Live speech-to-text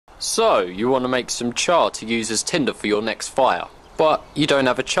So, you want to make some char to use as tinder for your next fire. But you don't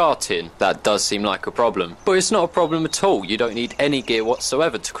have a char tin. That does seem like a problem. But it's not a problem at all. You don't need any gear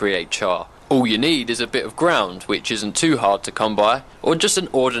whatsoever to create char. All you need is a bit of ground, which isn't too hard to come by, or just an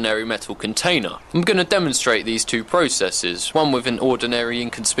ordinary metal container. I'm going to demonstrate these two processes, one with an ordinary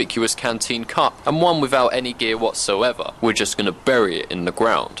inconspicuous canteen cup, and one without any gear whatsoever. We're just going to bury it in the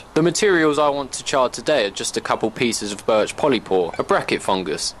ground. The materials I want to char today are just a couple pieces of birch polypore, a bracket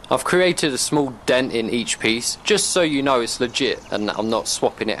fungus. I've created a small dent in each piece, just so you know it's legit and that I'm not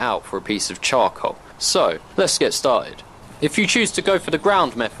swapping it out for a piece of charcoal. So, let's get started. If you choose to go for the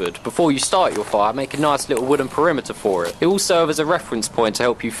ground method, before you start your fire, make a nice little wooden perimeter for it. It will serve as a reference point to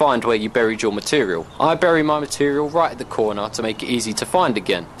help you find where you buried your material. I bury my material right at the corner to make it easy to find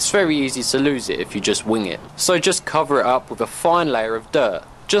again. It's very easy to lose it if you just wing it. So just cover it up with a fine layer of dirt,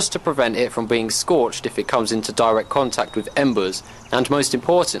 just to prevent it from being scorched if it comes into direct contact with embers, and most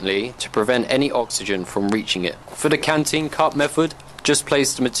importantly, to prevent any oxygen from reaching it. For the canteen cup method, just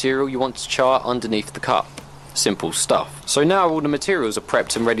place the material you want to char underneath the cup. Simple stuff. So now all the materials are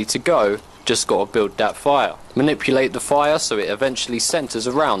prepped and ready to go, just got to build that fire. Manipulate the fire so it eventually centers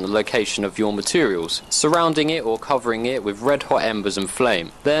around the location of your materials, surrounding it or covering it with red hot embers and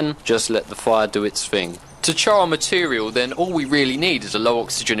flame. Then just let the fire do its thing. To char a material, then all we really need is a low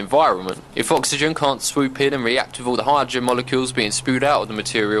oxygen environment. If oxygen can't swoop in and react with all the hydrogen molecules being spewed out of the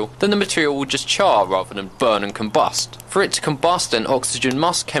material, then the material will just char rather than burn and combust. For it to combust, then oxygen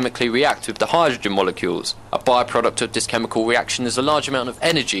must chemically react with the hydrogen molecules. A byproduct of this chemical reaction is a large amount of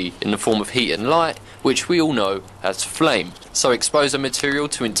energy in the form of heat and light, which we all know as flame. So expose a material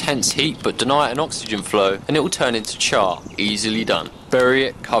to intense heat but deny it an oxygen flow, and it will turn into char. Easily done. Bury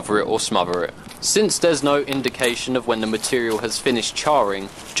it, cover it or smother it. Since there's no indication of when the material has finished charring,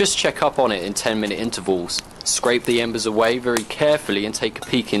 just check up on it in 10-minute intervals. Scrape the embers away very carefully and take a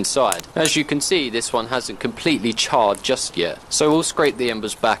peek inside. As you can see, this one hasn't completely charred just yet, so we'll scrape the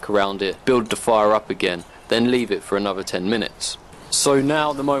embers back around it, build the fire up again, then leave it for another 10 minutes. So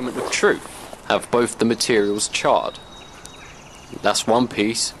now the moment of truth. Have both the materials charred? That's one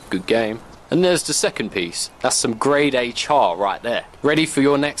piece, good game. And there's the second piece. That's some grade A char right there. Ready for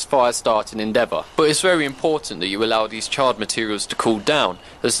your next fire starting endeavour. But it's very important that you allow these charred materials to cool down,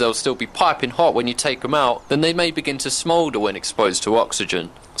 as they'll still be piping hot when you take them out, then they may begin to smoulder when exposed to oxygen.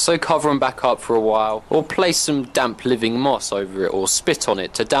 So cover them back up for a while, or place some damp living moss over it or spit on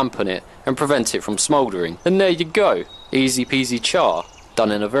it to dampen it and prevent it from smouldering. And there you go. Easy peasy char,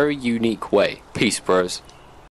 done in a very unique way. Peace, bros.